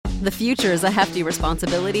The future is a hefty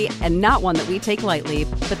responsibility and not one that we take lightly.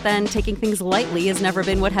 But then taking things lightly has never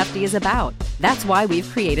been what Hefty is about. That's why we've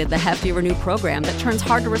created the Hefty Renew program that turns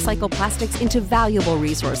hard-to-recycle plastics into valuable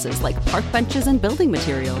resources like park benches and building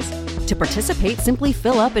materials. To participate, simply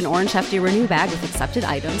fill up an orange Hefty Renew bag with accepted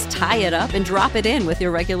items, tie it up, and drop it in with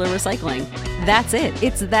your regular recycling. That's it.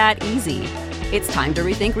 It's that easy. It's time to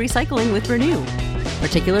rethink recycling with Renew.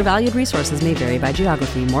 Particular valued resources may vary by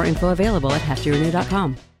geography. More info available at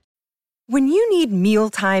heftyrenew.com. When you need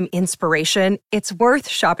mealtime inspiration, it's worth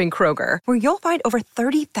shopping Kroger, where you'll find over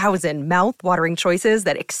 30,000 mouth-watering choices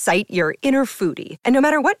that excite your inner foodie. And no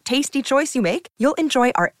matter what tasty choice you make, you'll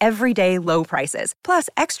enjoy our everyday low prices, plus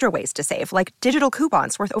extra ways to save, like digital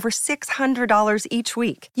coupons worth over $600 each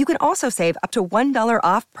week. You can also save up to $1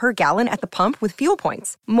 off per gallon at the pump with fuel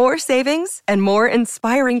points. More savings and more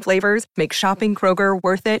inspiring flavors make shopping Kroger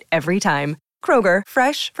worth it every time. Kroger,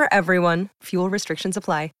 fresh for everyone. Fuel restrictions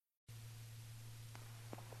apply.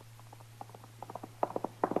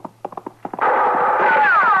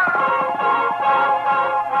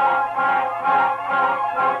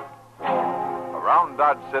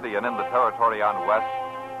 Dodge City and in the territory on West,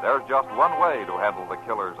 there's just one way to handle the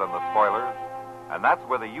killers and the spoilers, and that's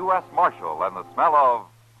with a U.S. Marshal and the smell of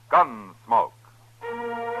Gunsmoke.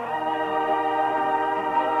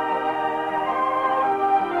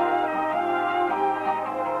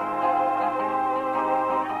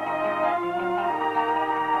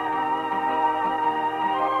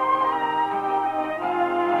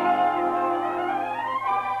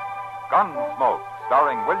 Gunsmoke,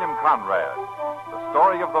 starring William Conrad. The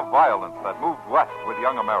story of the violence that moved west with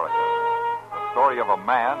young America. The story of a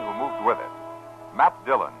man who moved with it. Matt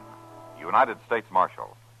Dillon, United States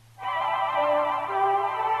Marshal.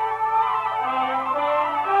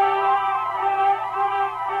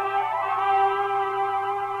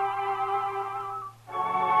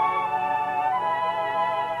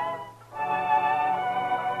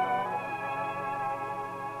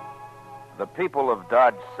 The people of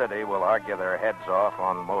Dodge City will argue their heads off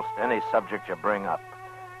on most any subject you bring up.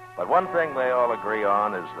 But one thing they all agree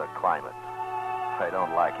on is the climate. They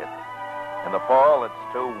don't like it. In the fall,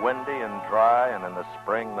 it's too windy and dry, and in the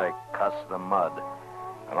spring, they cuss the mud.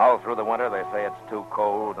 And all through the winter, they say it's too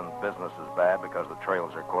cold and business is bad because the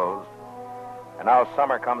trails are closed. And now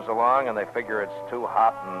summer comes along, and they figure it's too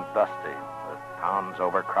hot and dusty. The town's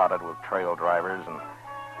overcrowded with trail drivers, and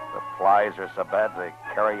the flies are so bad they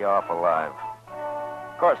carry you off alive.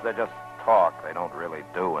 Of course, they just talk. They don't really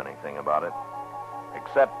do anything about it.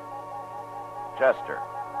 Except Chester.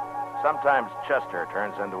 Sometimes Chester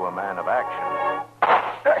turns into a man of action.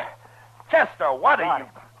 Chester, what are you...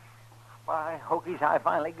 By hokies, I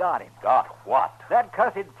finally got him. Got what? That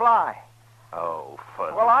cussed fly. Oh,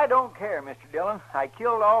 fuzz. Well, I don't care, Mr. Dillon. I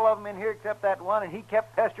killed all of them in here except that one, and he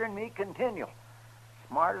kept pestering me continual.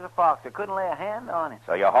 Smart as a fox. I couldn't lay a hand on him.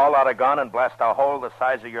 So you haul out a gun and blast a hole the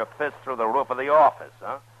size of your fist through the roof of the office,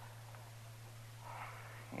 huh?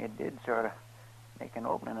 It did sort of make an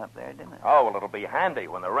opening up there, didn't it? Oh, well, it'll be handy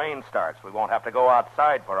when the rain starts. We won't have to go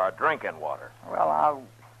outside for our drinking water. Well, I'll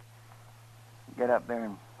get up there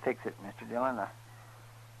and fix it, Mr. Dillon.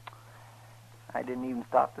 I didn't even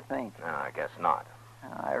stop to think. No, I guess not.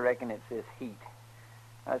 I reckon it's this heat.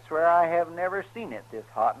 I swear I have never seen it this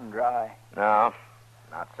hot and dry. No,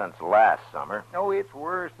 not since last summer. Oh, it's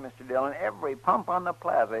worse, Mr. Dillon. Every pump on the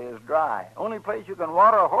plaza is dry. Only place you can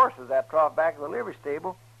water a horse is that trough back of the livery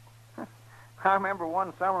stable. I remember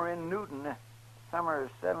one summer in Newton, summer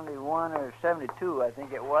of 71 or 72, I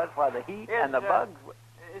think it was, while the heat and the bugs...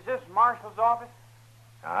 Is this Marshal's office?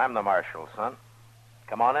 I'm the marshal, son.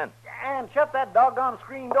 Come on in. And shut that doggone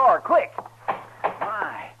screen door, quick!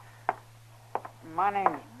 My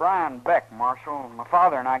name's Brian Beck, Marshal. My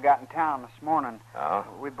father and I got in town this morning. Oh?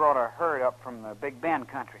 We brought a herd up from the Big Bend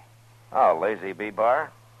country. Oh, Lazy Bee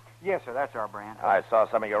Bar? Yes, sir, that's our brand. I saw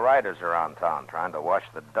some of your riders around town trying to wash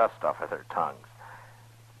the dust off of their tongues.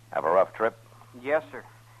 Have a rough trip? Yes, sir.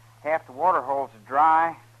 Half the water holes are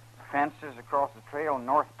dry, fences across the trail in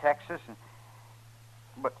North Texas,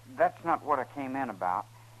 but that's not what I came in about.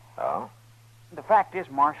 Oh? The fact is,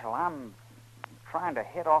 Marshal, I'm trying to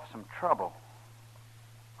head off some trouble.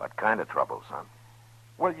 What kind of trouble, son?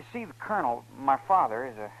 Well, you see, the colonel, my father,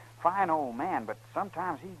 is a fine old man, but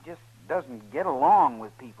sometimes he just doesn't get along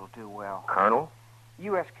with people too well. Colonel?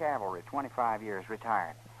 U.S. Cavalry, 25 years,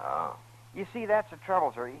 retired. Oh. You see, that's the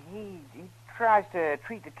trouble, sir. He tries to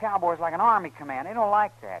treat the cowboys like an army command. They don't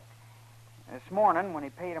like that. This morning, when he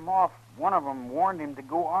paid him off, one of them warned him to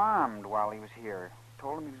go armed while he was here.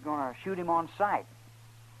 Told him he was going to shoot him on sight.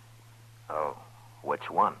 Oh, which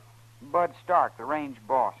one? Bud Stark, the range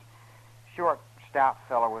boss. Short, stout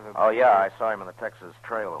fella with a... Oh, yeah, I saw him in the Texas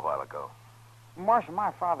Trail a while ago. Marshal,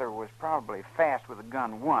 my father was probably fast with a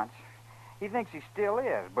gun once. He thinks he still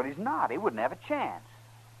is, but he's not. He wouldn't have a chance.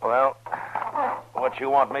 Well, what you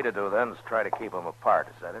want me to do, then, is try to keep them apart,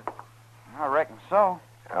 is that it? I reckon so.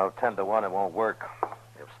 Well, 10 to 1, it won't work.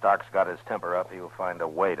 If Stark's got his temper up, he'll find a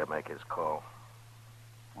way to make his call.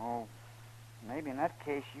 Well, maybe in that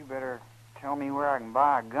case, you better tell me where I can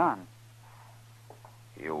buy a gun.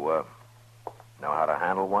 You, know how to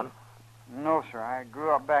handle one? No, sir. I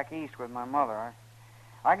grew up back east with my mother.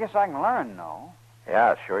 I guess I can learn, no?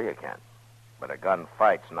 Yeah, sure you can. But a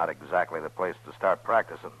gunfight's not exactly the place to start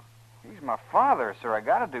practicing. He's my father, sir. I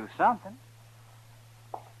gotta do something.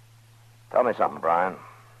 Tell me something, Brian.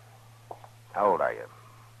 How old are you?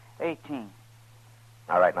 18.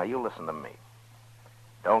 All right, now you listen to me.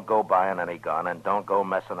 Don't go buying any gun, and don't go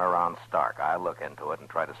messing around Stark. I'll look into it and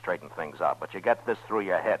try to straighten things out. But you get this through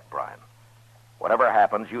your head, Brian. Whatever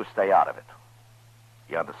happens, you stay out of it.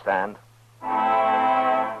 You understand?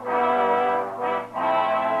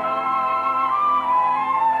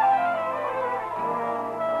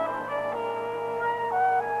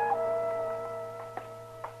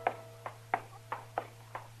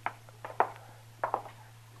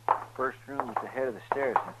 First room at the head of the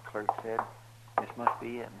stairs, the clerk said. This must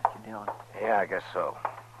be it, Mr. Dillon. Yeah, I guess so.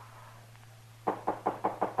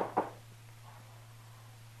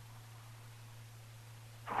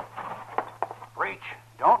 Reach.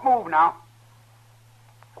 Don't move now.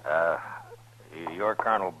 You're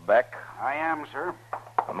Colonel Beck? I am, sir.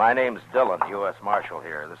 My name's Dillon, U.S. Marshal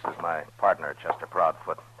here. This is my partner, Chester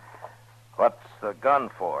Proudfoot. What's the gun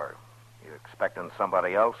for? You expecting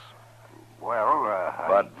somebody else? Well,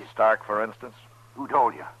 Bud Stark, for instance? Who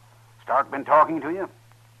told you? Stark been talking to you?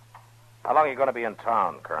 How long are you going to be in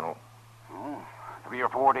town, Colonel? Oh, 3 or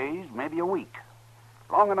 4 days, maybe a week.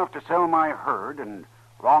 Long enough to sell my herd and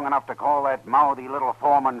long enough to call that mouthy little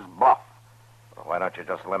foreman's bluff. Well, why don't you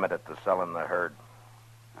just limit it to selling the herd?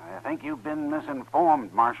 I think you've been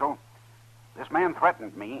misinformed, Marshal. This man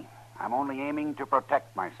threatened me. I'm only aiming to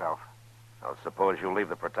protect myself. Well, suppose you leave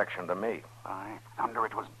the protection to me. By thunder,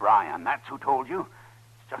 it was Brian. That's who told you.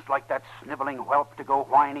 It's just like that sniveling whelp to go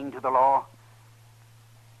whining to the law.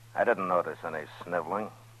 I didn't notice any sniveling.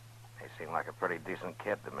 He seemed like a pretty decent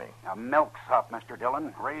kid to me. A milksop, Mr.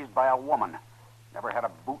 Dillon, raised by a woman. Never had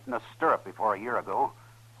a boot in a stirrup before a year ago.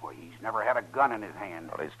 Well, he's never had a gun in his hand.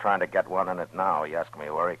 Well, he's trying to get one in it now. He asked me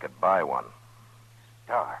where he could buy one.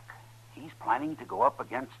 Stark. He's planning to go up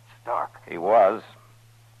against Stark. He was.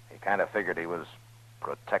 He kind of figured he was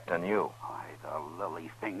protecting you. Why, the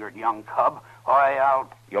lily-fingered young cub. Why,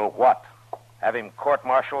 You'll what? Have him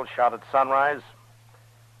court-martialed, shot at sunrise?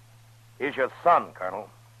 He's your son, Colonel.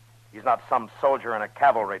 He's not some soldier in a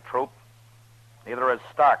cavalry troop. Neither is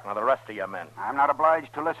Stark nor the rest of your men. I'm not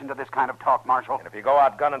obliged to listen to this kind of talk, Marshal. And if you go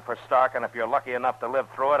out gunning for Stark, and if you're lucky enough to live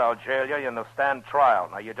through it, I'll jail you and you'll stand trial.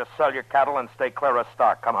 Now, you just sell your cattle and stay clear of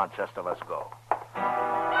Stark. Come on, Chester, let's go.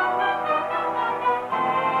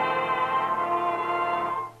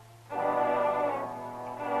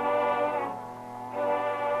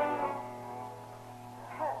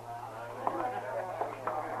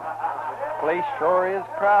 Place sure is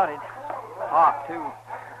crowded. Hot, too.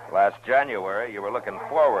 Last January, you were looking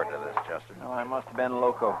forward to this, Chester. No, I must have been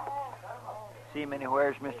loco. See him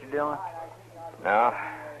anywheres, Mr. Dillon? No,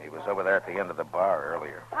 he was over there at the end of the bar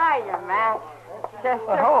earlier. Hiya, Matt. Chester.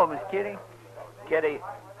 Well, hello, Miss Kitty. Kitty,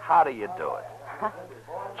 how do you do it?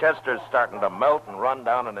 Chester's starting to melt and run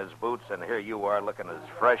down in his boots, and here you are looking as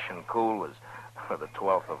fresh and cool as the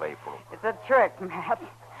 12th of April. It's a trick, Matt.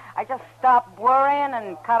 I just stopped worrying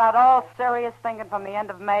and cut out all serious thinking from the end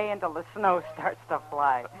of May until the snow starts to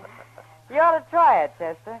fly. You ought to try it,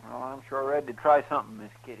 Chester. Oh, I'm sure ready to try something,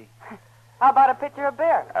 Miss Kitty. How about a pitcher of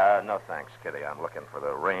beer? No thanks, Kitty. I'm looking for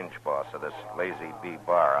the range boss of this Lazy Bee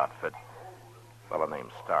Bar outfit. Fellow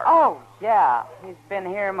named Stark. Oh, yeah. He's been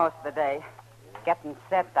here most of the day. Getting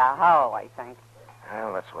set to howl, I think.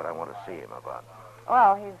 Well, that's what I want to see him about.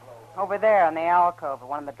 Well, he's over there in the alcove at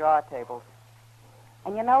one of the draw tables.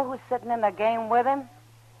 And you know who's sitting in the game with him?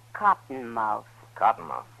 Cottonmouth.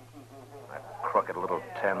 Cottonmouth. That crooked little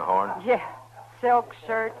tin horn. Yeah. Silk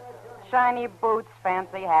shirt, shiny boots,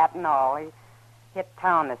 fancy hat and all. He hit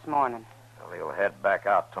town this morning. Well, he'll head back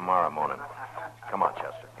out tomorrow morning. Come on,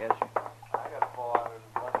 Chester. Yes, sir. I got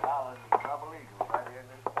 $401 in double eagles right here in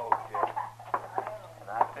this boat here. And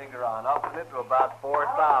I figure on upping it to about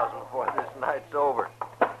 $4,000 before this night's over.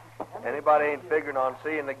 Anybody ain't figuring on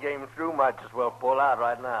seeing the game through might just well pull out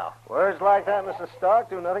right now. Words like that, Mr. Stark,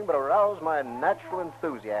 do nothing but arouse my natural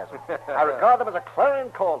enthusiasm. I regard them as a clarion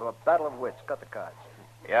call to a battle of wits. Cut the cards.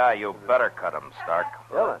 Yeah, you better cut him, Stark.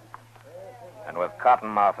 Dillon. And with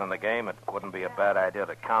Cottonmouth in the game, it wouldn't be a bad idea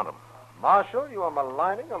to count him. Marshal, you are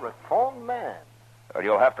maligning a reformed man. Or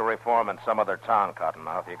you'll have to reform in some other town,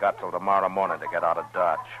 Cottonmouth. You got till tomorrow morning to get out of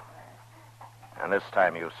Dodge. And this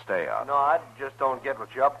time you stay out. No, I just don't get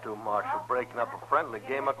what you're up to, Marshal, breaking up a friendly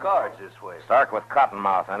game of cards this way. Stark, with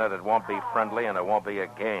Cottonmouth in it, it won't be friendly and it won't be a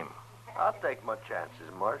game. I'll take my chances,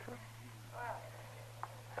 Marshal.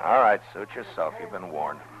 All right, suit yourself. You've been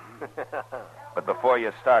warned. But before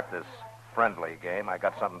you start this friendly game, I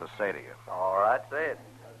got something to say to you. All right, say it.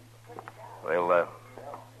 We'll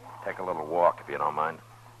take a little walk, if you don't mind.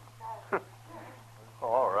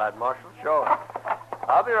 All right, Marshal, sure.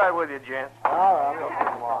 I'll be right with you, gent. All right, I'll go for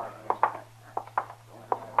a walk.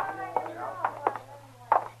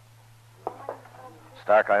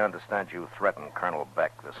 Stark, I understand you threatened Colonel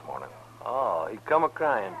Beck this morning. Oh, he come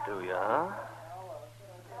a-crying to you, huh?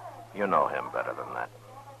 You know him better than that.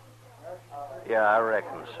 Yeah, I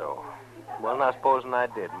reckon so. Well, now, supposing I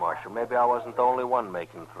did, Marshal. Maybe I wasn't the only one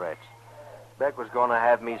making threats. Beck was going to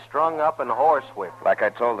have me strung up and horsewhipped. Like I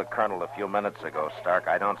told the Colonel a few minutes ago, Stark,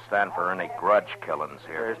 I don't stand for any grudge killings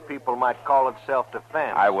here. There's people might call it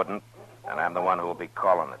self-defense. I wouldn't, and I'm the one who will be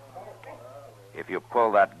calling it. If you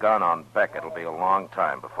pull that gun on Beck, it'll be a long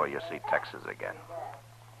time before you see Texas again.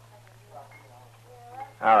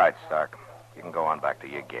 All right, Stark. You can go on back to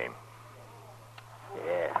your game.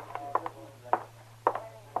 Yeah.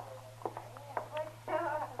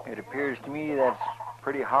 It appears to me that's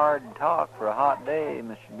pretty hard talk for a hot day,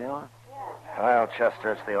 Mr. Dillon. Well,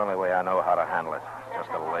 Chester, it's the only way I know how to handle it. Just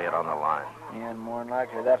to lay it on the line. Yeah, and more than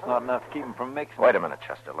likely that's not enough to keep him from mixing. Wait a minute,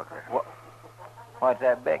 Chester. Look there. What's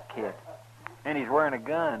that Beck kid? And he's wearing a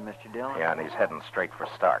gun, Mr. Dillon. Yeah, and he's heading straight for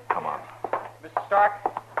Stark. Come on. Mr. Stark,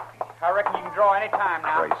 I reckon you can draw any time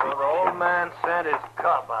now. Crazy. Well, the old man sent his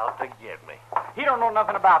cub out to get me. He don't know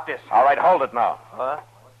nothing about this. All right, hold it now. What?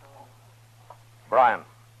 Brian,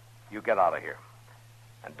 you get out of here.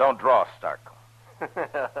 And don't draw, Stark.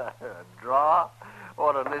 Draw?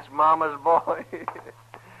 What, on this mama's boy?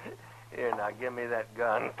 Here, now, give me that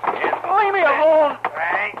gun, kid. Leave me alone.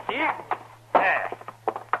 Thank you. Yeah.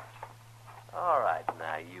 All right,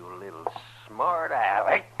 now, you little smart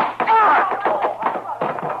aleck.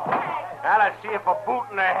 Now, let's see if a boot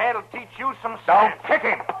in the head will teach you some sense. Don't kick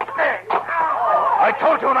him. I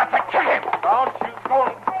told you not to kick him. Don't you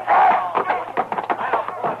go...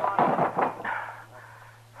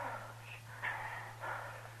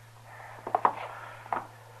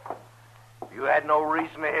 You had no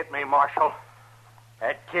reason to hit me, Marshal.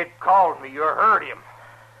 That kid called me. You heard him.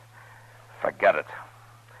 Forget it.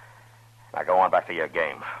 Now go on back to your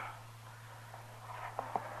game.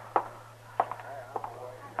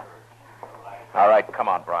 All right, come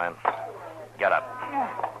on, Brian. Get up.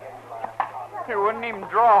 He wouldn't even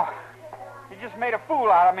draw. He just made a fool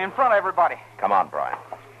out of me in front of everybody. Come on, Brian.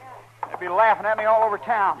 They'd be laughing at me all over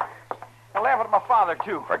town. They're laughing at my father,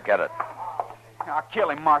 too. Forget it. I'll kill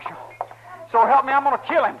him, Marshal. So help me, I'm going to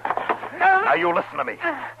kill him. Now you listen to me.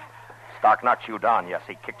 Stark knocked you down. Yes,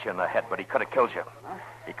 he kicked you in the head, but he could have killed you.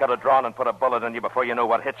 He could have drawn and put a bullet in you before you knew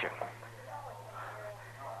what hit you.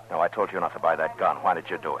 No, I told you not to buy that gun. Why did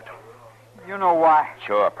you do it? You know why.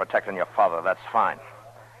 Sure, protecting your father, that's fine.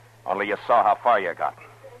 Only you saw how far you got.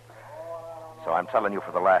 So I'm telling you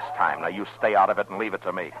for the last time. Now you stay out of it and leave it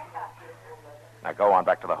to me. Now go on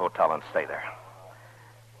back to the hotel and stay there.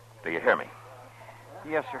 Do you hear me?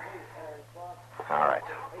 Yes, sir. All right.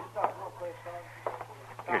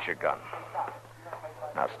 Here's your gun.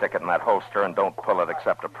 Now stick it in that holster and don't pull it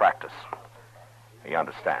except to practice. You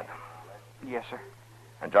understand? Yes, sir.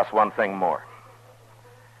 And just one thing more.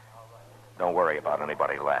 Don't worry about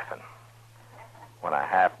anybody laughing. When a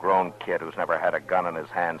half-grown kid who's never had a gun in his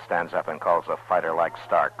hand stands up and calls a fighter like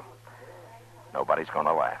Stark, nobody's going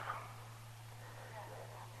to laugh.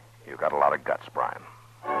 You've got a lot of guts, Brian.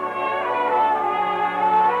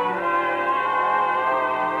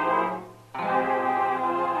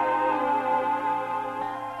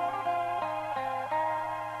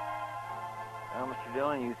 Well, Mr.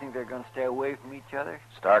 Dillon, you think they're going to stay away from each other?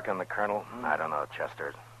 Stark and the Colonel? I don't know,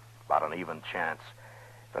 Chester. About an even chance.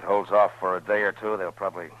 If it holds off for a day or two, they'll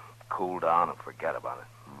probably cool down and forget about it.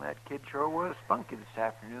 Well, that kid sure was spunky this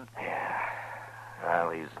afternoon. Yeah.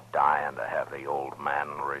 Well, he's dying to have the old man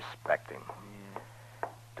respect him. Yeah.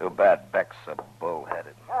 Too bad Beck's so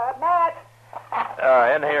bullheaded. Matt!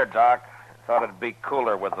 In here, Doc. Thought it'd be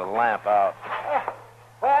cooler with the lamp out.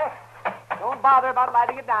 Well, don't bother about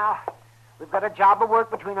lighting it now. We've got a job of work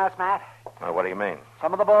between us, Matt. Well, what do you mean?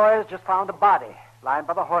 Some of the boys just found a body lying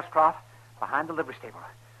by the horse trough behind the livery stable.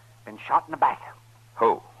 Been shot in the back.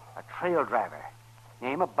 Who? A trail driver.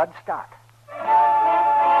 Name of Bud Stark.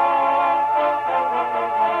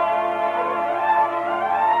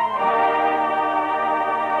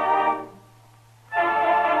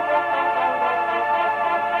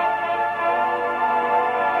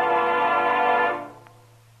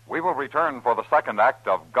 We will return for the second act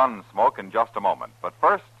of Gunsmoke in just a moment. But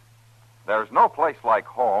first, there's no place like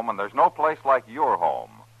home, and there's no place like your home.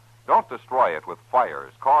 Don't destroy it with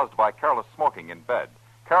fires caused by careless smoking in bed,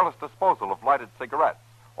 careless disposal of lighted cigarettes,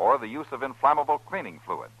 or the use of inflammable cleaning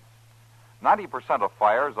fluids. 90% of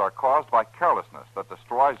fires are caused by carelessness that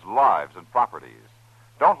destroys lives and properties.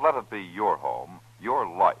 Don't let it be your home, your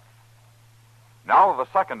life. Now, the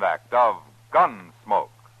second act of Gunsmoke.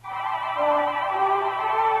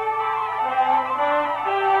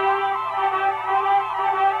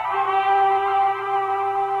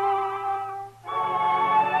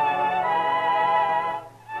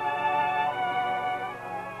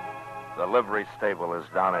 The livery stable is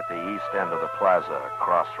down at the east end of the plaza,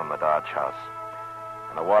 across from the Dodge House.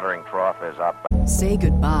 And the watering trough is out back. Say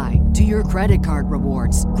goodbye to your credit card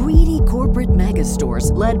rewards. Greedy corporate mega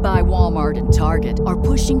stores, led by Walmart and Target, are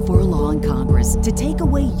pushing for a law in Congress to take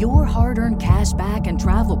away your hard-earned cash back and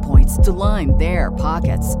travel points to line their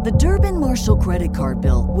pockets. The Durbin-Marshall credit card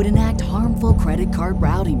bill would enact harmful credit card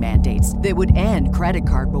routing mandates that would end credit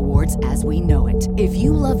card rewards as we know it. If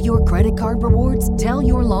you love your credit card rewards, tell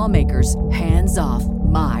your lawmakers, hands off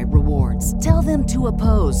my rewards. Tell them to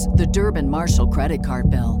oppose the Durbin-Marshall credit card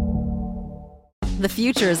bill. The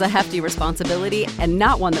future is a hefty responsibility and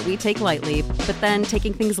not one that we take lightly, but then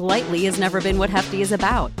taking things lightly has never been what Hefty is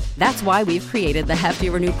about. That's why we've created the Hefty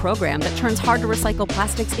Renew program that turns hard-to-recycle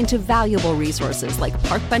plastics into valuable resources like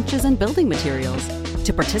park benches and building materials.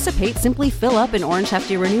 To participate, simply fill up an orange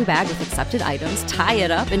Hefty Renew bag with accepted items, tie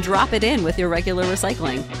it up, and drop it in with your regular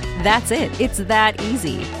recycling. That's it. It's that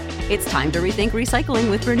easy. It's time to rethink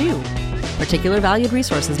recycling with Renew. Particular valued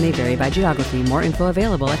resources may vary by geography. More info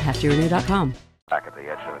available at heftyrenew.com. Back at the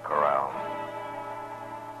edge of the corral.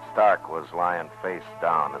 Stark was lying face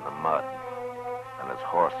down in the mud, and his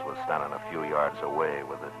horse was standing a few yards away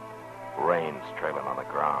with the reins trailing on the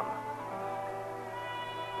ground.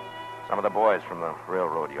 Some of the boys from the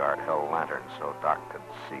railroad yard held lanterns so Doc could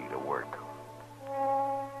see to work.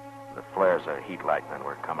 The flares of heat lightning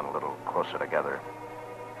were coming a little closer together,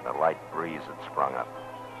 and a light breeze had sprung up,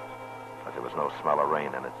 but there was no smell of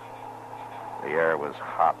rain in it. The air was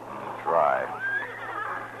hot and dry.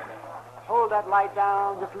 Hold that light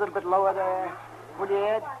down just a little bit lower there. Will you,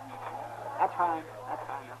 Ed? That's fine. That's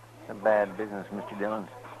fine. It's a bad business, Mr. Dillon.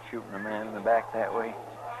 Shooting a man in the back that way.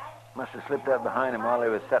 Must have slipped up behind him while he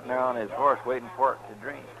was sitting there on his horse waiting for it to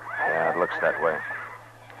drink. Yeah, it looks that way.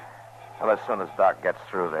 Well, as soon as Doc gets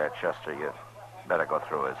through there, Chester, you better go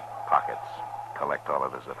through his pockets, collect all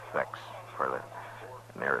of his effects for the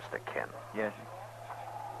nearest of kin. Yes,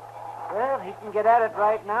 sir. Well, he can get at it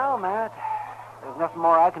right now, Matt. There's nothing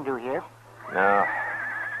more I can do here. No,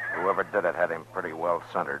 whoever did it had him pretty well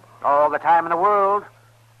centered. All the time in the world.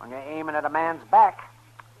 When you're aiming at a man's back.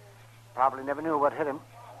 Probably never knew what hit him.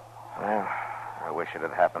 Well, I wish it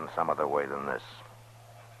had happened some other way than this.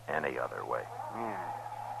 Any other way. Yeah.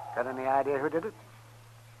 Got any idea who did it?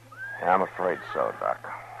 Yeah, I'm afraid so, Doc.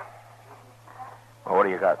 Well, what do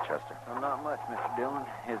you got, Chester? Well, not much, Mr. Dillon.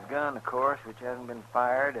 His gun, of course, which hasn't been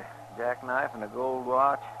fired, a jackknife and a gold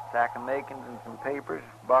watch, sack of makings and some papers,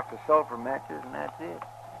 box of sulfur matches, and that's it.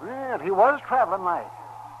 Well, he was traveling light.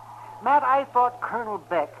 Matt, I thought Colonel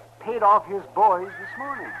Beck paid off his boys this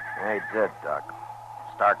morning. Yeah, he did, Doc.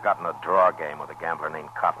 Stark got in a draw game with a gambler named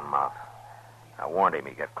Cottonmouth. I warned him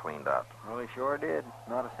he'd get cleaned out. Well, he sure did.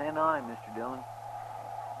 Not a cent on him, Mr. Dillon.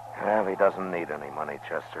 Well, he doesn't need any money,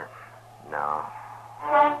 Chester. No.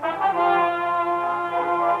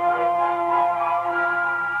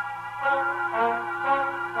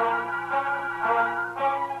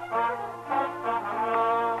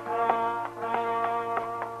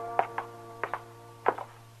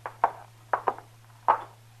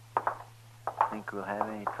 Think we'll have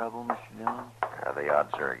any trouble, Mr. Dillon? The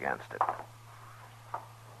odds are against it.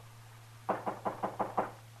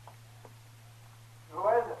 Who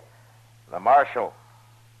is it? The marshal.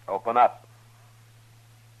 Open up.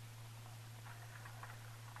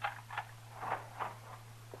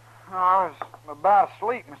 Oh, I was about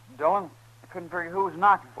asleep, Mr. Dillon. I couldn't figure who was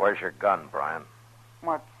knocking. Where's your gun, Brian?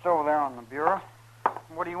 Well, it's over there on the bureau.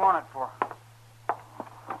 What do you want it for?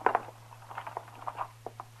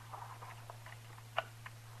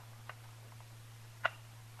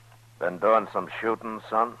 Been doing some shooting,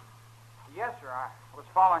 son? Yes, sir. I was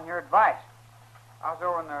following your advice. I was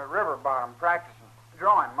over in the river bottom practicing.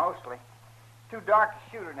 Drawing, mostly. Too dark to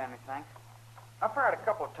shoot at anything. I fired a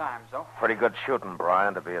couple of times, though. Pretty good shooting,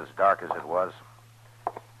 Brian, to be as dark as it was.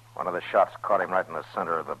 One of the shots caught him right in the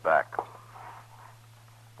center of the back.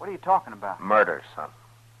 What are you talking about? Murder, son.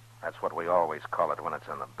 That's what we always call it when it's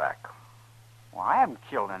in the back. Well, I haven't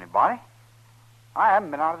killed anybody. I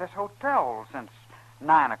haven't been out of this hotel since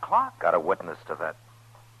 9 o'clock. Got a witness to that?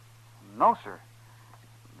 No, sir.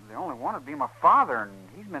 The only one would be my father, and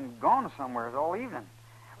he's been gone somewhere all evening.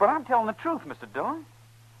 But I'm telling the truth, Mr. Dillon.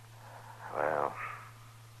 Well...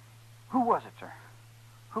 Who was it, sir?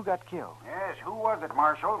 Who got killed? Yes, who was it,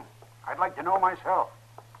 Marshal? I'd like to know myself.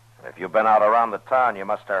 If you've been out around the town, you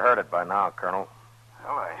must have heard it by now, Colonel.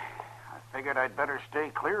 Well, I figured I'd better stay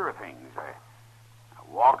clear of things. I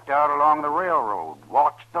walked out along the railroad,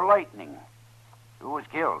 watched the lightning. Who was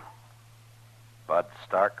killed? Bud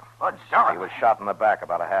Stark. Bud Stark? He was shot in the back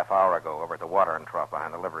about a half hour ago over at the watering trough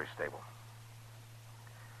behind the livery stable.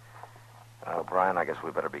 Well, Brian, I guess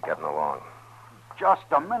we better be getting along. Just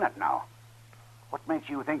a minute now. What makes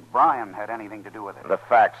you think Brian had anything to do with it? The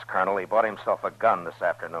facts, Colonel. He bought himself a gun this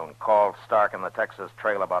afternoon, called Stark in the Texas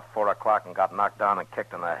Trail about 4 o'clock and got knocked down and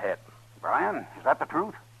kicked in the head. Brian, is that the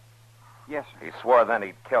truth? Yes, sir. He swore then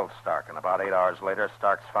he'd killed Stark, and about 8 hours later,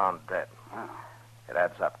 Stark's found dead. Oh. It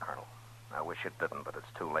adds up, Colonel. I wish it didn't, but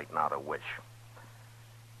it's too late now to wish.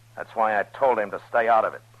 That's why I told him to stay out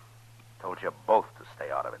of it. Told you both to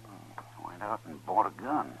stay out of it. Went out and bought a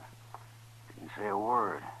gun. Didn't say a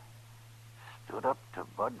word. Stood up to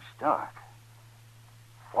Bud Stark.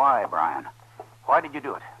 Why, Brian? Why did you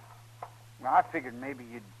do it? Well, I figured maybe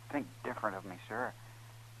you'd think different of me, sir.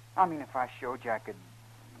 I mean, if I showed you I could,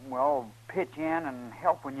 well, pitch in and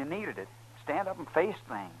help when you needed it. Stand up and face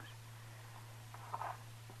things.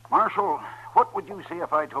 Marshal, what would you say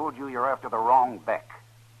if I told you you're after the wrong Beck?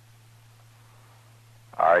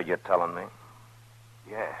 Are you telling me?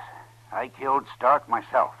 Yes. I killed Stark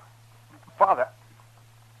myself. Father.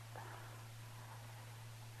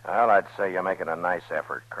 Well, I'd say you're making a nice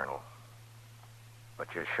effort, Colonel.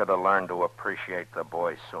 But you should have learned to appreciate the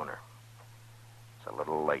boy sooner. It's a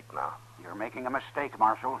little late now. You're making a mistake,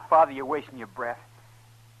 Marshal. Father, you're wasting your breath.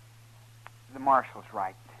 The marshal's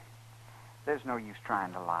right. There's no use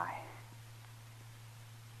trying to lie.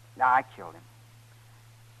 Now, I killed him.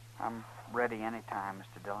 I'm ready any time,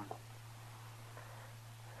 Mr. Dillon.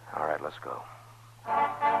 All right, let's go.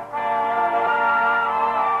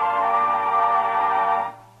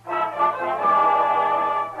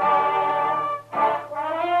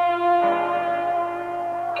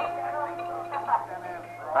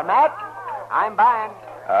 Matt, I'm buying.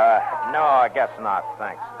 No, I guess not.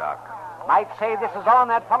 Thanks, Doc. Might say this is on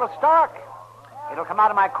that fellow Stark. It'll come out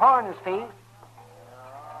of my coroner's fee.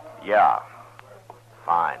 Yeah.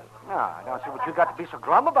 Fine. No, I don't see what you got to be so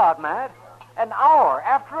glum about, Matt. An hour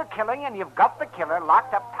after a killing, and you've got the killer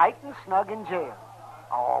locked up tight and snug in jail.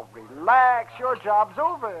 Oh, relax. Your job's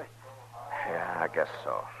over. Yeah, I guess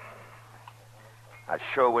so. I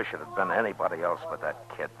sure wish it had been anybody else but that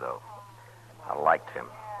kid, though. I liked him.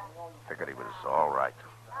 Figured he was all right.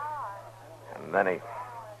 And then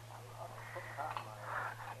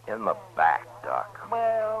in the back, Doc.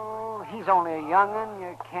 Well, he's only a young'un.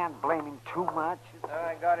 You can't blame him too much.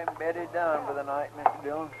 I got him bedded down for the night, Mr.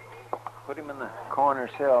 Dillon. Put him in the corner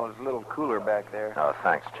cell. It's a little cooler back there. Oh,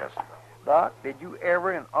 thanks, Chester. Doc, did you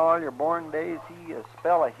ever in all your born days see a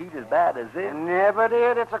spell of heat as bad as this? Never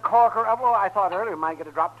did. It's a corker. Well, I thought earlier it might get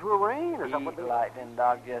a drop to a rain or something. Heat lightning,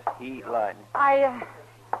 Doc, just heat lightning. I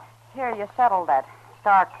hear you settled that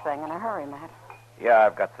Stark thing in a hurry, Matt. Yeah,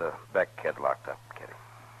 I've got the Beck kid locked up, Kitty.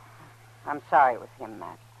 I'm sorry it was him,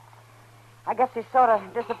 Matt. I guess he sort of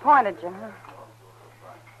disappointed you, huh?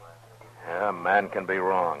 Yeah, a man can be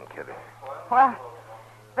wrong, Kitty. Well,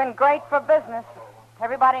 it's been great for business.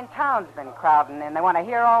 Everybody in town's been crowding in. They want to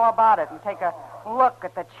hear all about it and take a look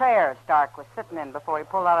at the chair Stark was sitting in before he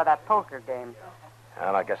pulled out of that poker game.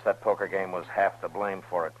 Well, I guess that poker game was half to blame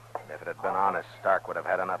for it. If it had been honest, Stark would have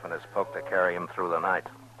had enough in his poke to carry him through the night,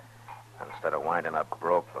 instead of winding up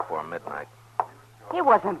broke before midnight. He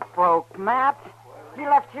wasn't broke, Matt. He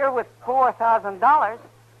left here with $4,000.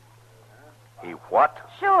 He what?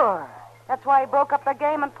 Sure. That's why he broke up the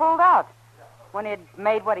game and pulled out. When he'd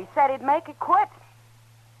made what he said he'd make, he quit.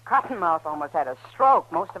 Cottonmouth almost had a stroke.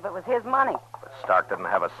 Most of it was his money. But Stark didn't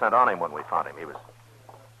have a cent on him when we found him. He was...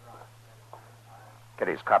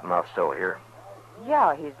 Kitty's Cottonmouth still here?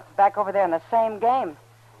 Yeah, he's back over there in the same game.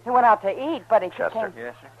 He went out to eat, but he Chester?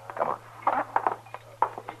 Yes, sir. Come on.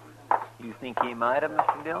 You think he might have,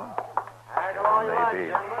 Mr. Dillon?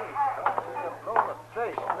 Maybe.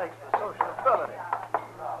 Makes the sociability.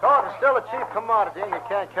 Gold is still a cheap commodity, and you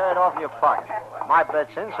can't carry it off in your pocket. My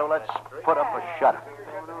bet's in, so let's put up a shutter.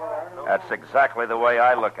 That's exactly the way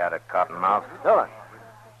I look at it, Cottonmouth. Dillon.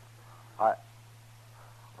 Well,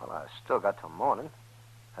 I still got till morning.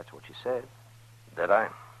 That's what you said. Did I?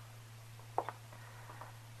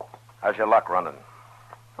 How's your luck running?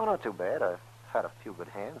 Oh, not too bad. I've had a few good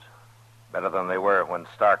hands. Better than they were when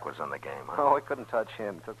Stark was in the game, huh? Oh, we couldn't touch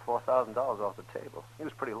him. Took $4,000 off the table. He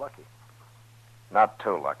was pretty lucky. Not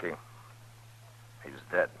too lucky. He's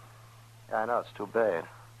dead. Yeah, I know. It's too bad.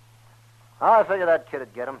 I figured that kid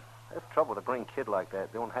would get him. There's trouble with a green kid like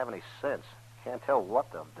that. They don't have any sense. Can't tell what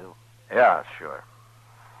they'll do. Yeah, sure.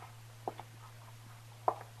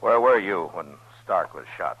 Where were you when Stark was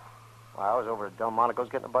shot? Well, I was over at Delmonico's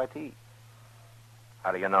getting a bite to eat.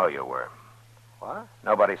 How do you know you were? What?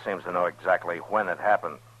 Nobody seems to know exactly when it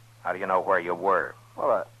happened. How do you know where you were?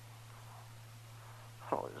 Well,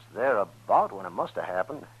 I was there about when it must have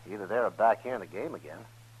happened. Either there or back here in the game again.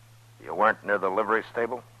 You weren't near the livery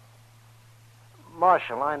stable?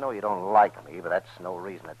 Marshal, I know you don't like me, but that's no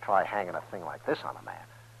reason to try hanging a thing like this on a man.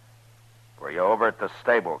 Were you over at the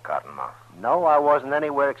stable, Cottonmouth? No, I wasn't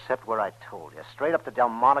anywhere except where I told you. Straight up to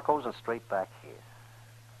Delmonico's and straight back here.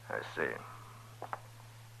 I see.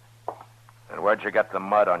 And where'd you get the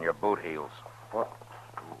mud on your boot heels?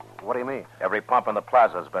 What do you mean? Every pump in the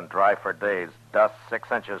plaza's been dry for days. Dust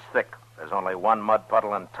 6 inches thick. There's only one mud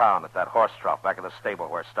puddle in town at that horse trough back of the stable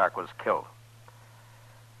where Stark was killed.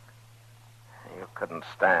 You couldn't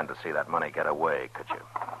stand to see that money get away, could you?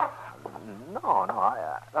 No.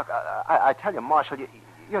 Look, I tell you, Marshal,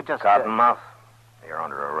 you're just... Cottonmouth, you're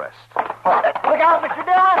under arrest. Look out, Mr.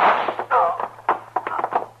 Dillon!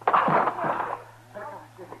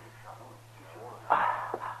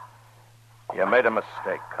 You made a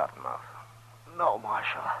mistake, Cottonmouth. No,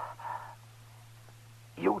 Marshal.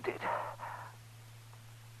 You did.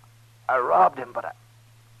 I robbed him, but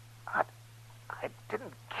I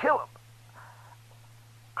didn't kill him.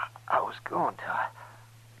 I was going to.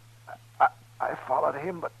 I followed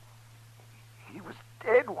him, but he was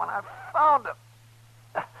dead when I found him.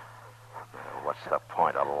 What's the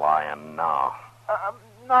point of lying now? I'm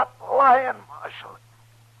not lying, Marshal.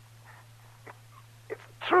 It's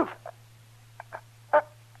the truth.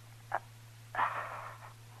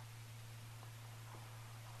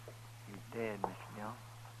 He's dead, Mr. Dillon.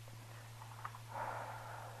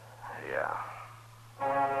 Yeah.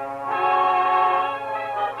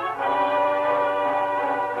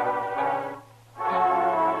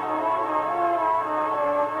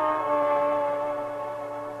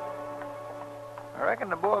 I reckon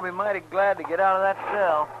the boy will be mighty glad to get out of that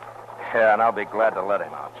cell. Yeah, and I'll be glad to let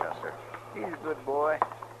him out, Chester. He's a good boy.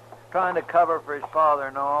 Trying to cover for his father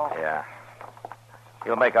and all. Yeah.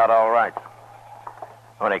 He'll make out all right.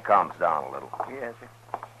 When he calms down a little. Yes, sir.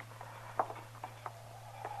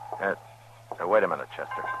 Wait a minute,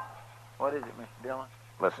 Chester. What is it, Mr. Dillon?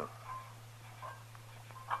 Listen.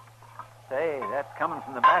 Say, that's coming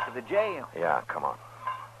from the back of the jail. Yeah, come on.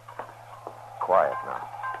 Quiet now.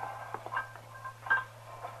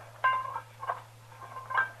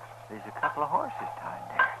 There's a couple of horses tied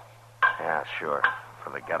there. Yeah, sure. For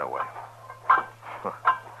the getaway.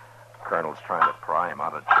 Colonel's trying to pry him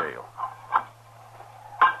out of jail.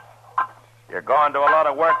 You're going to a lot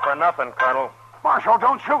of work for nothing, Colonel. Marshal,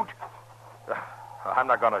 don't shoot. I'm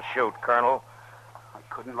not going to shoot, Colonel. I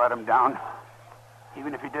couldn't let him down.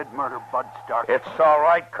 Even if he did murder Bud Stark. It's all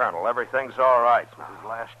right, Colonel. Everything's all right. This was his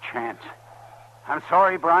last chance. I'm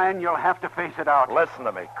sorry, Brian. You'll have to face it out. Listen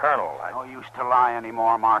to me, Colonel. No use to lie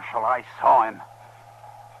anymore, Marshal. I saw him.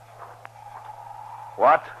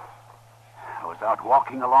 What? I was out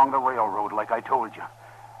walking along the railroad like I told you.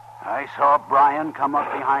 I saw Brian come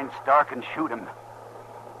up behind Stark and shoot him.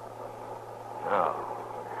 No.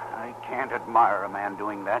 I can't admire a man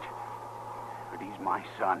doing that. But he's my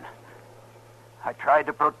son. I tried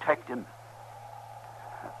to protect him.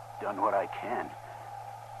 I've done what I can.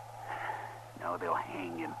 Now they'll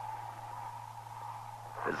hang him.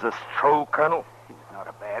 Is this true, Colonel? He's not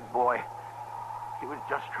a bad boy. He was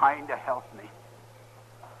just trying to help me.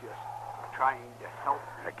 Just trying to help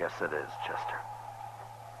me. I guess it is, Chester.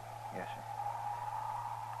 Yes, sir.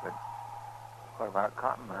 But what about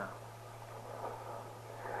Cottonmouth?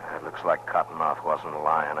 It looks like Cottonmouth wasn't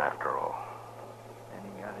lying after all. And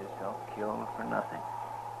he got himself killed for nothing.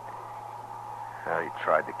 He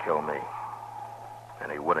tried to kill me.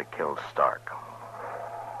 And he would have killed Stark.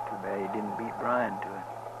 Too bad he didn't beat Brian to it.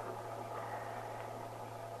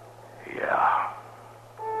 Yeah.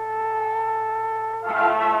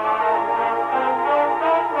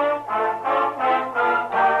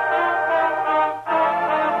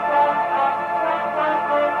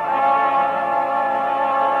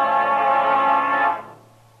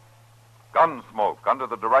 Gunsmoke,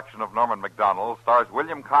 under the direction of Norman Macdonald, stars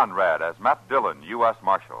William Conrad as Matt Dillon, U.S.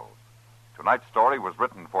 Marshal. Tonight's story was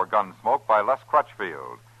written for Gunsmoke by Les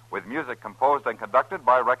Crutchfield, with music composed and conducted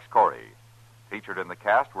by Rex Corey. Featured in the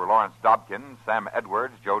cast were Lawrence Dobkin, Sam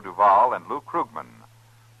Edwards, Joe Duvall, and Lou Krugman.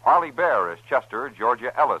 Parley Bear is Chester,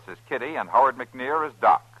 Georgia Ellis is Kitty, and Howard McNear is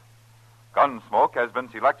Doc. Gunsmoke has been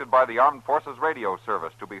selected by the Armed Forces Radio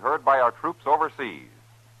Service to be heard by our troops overseas.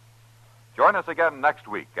 Join us again next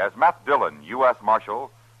week as Matt Dillon, U.S.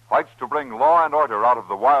 Marshal, fights to bring law and order out of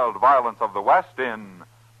the wild violence of the West in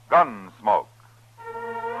Gunsmoke.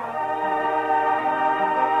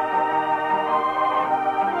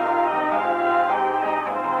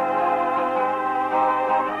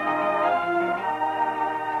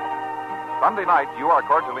 Sunday night, you are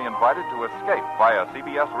cordially invited to Escape via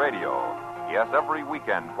CBS Radio. Yes, every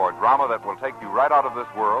weekend for drama that will take you right out of this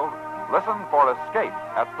world, listen for Escape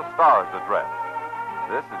at the Star's Address.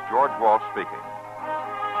 This is George Walsh speaking.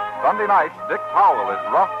 Sunday nights, Dick Powell is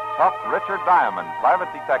rough, tough Richard Diamond,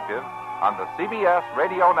 private detective, on the CBS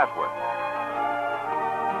Radio Network.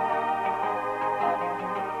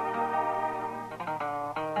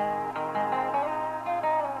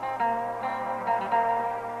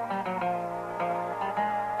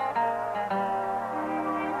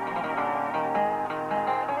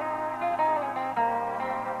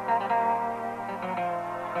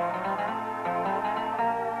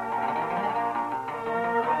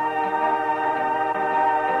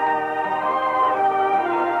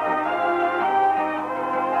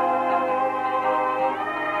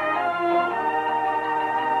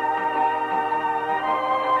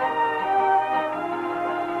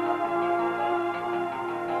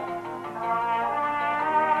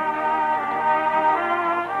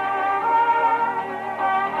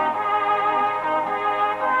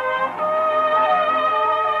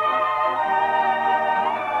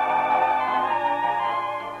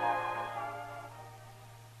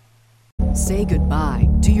 Say goodbye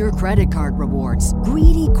to your credit card rewards.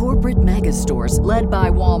 Greedy corporate mega stores, led by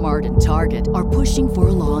Walmart and Target, are pushing for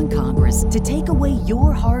a law in Congress to take away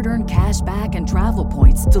your hard-earned cash back and travel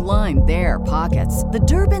points to line their pockets. The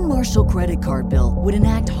Durbin-Marshall credit card bill would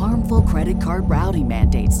enact harmful credit card routing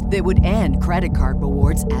mandates that would end credit card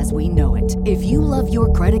rewards as we know it. If you love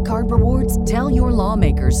your credit card rewards, tell your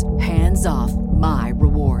lawmakers, hands off my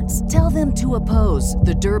rewards. Tell them to oppose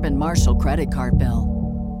the Durbin-Marshall credit card bill.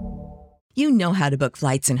 You know how to book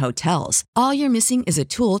flights and hotels. All you're missing is a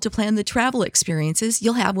tool to plan the travel experiences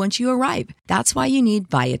you'll have once you arrive. That's why you need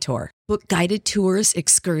Viator. Book guided tours,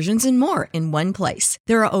 excursions, and more in one place.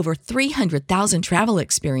 There are over 300,000 travel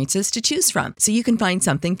experiences to choose from, so you can find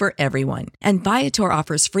something for everyone. And Viator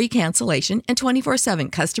offers free cancellation and 24/7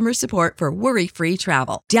 customer support for worry-free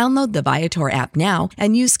travel. Download the Viator app now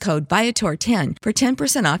and use code Viator10 for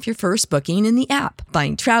 10% off your first booking in the app.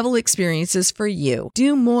 Find travel experiences for you.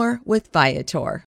 Do more with Viator.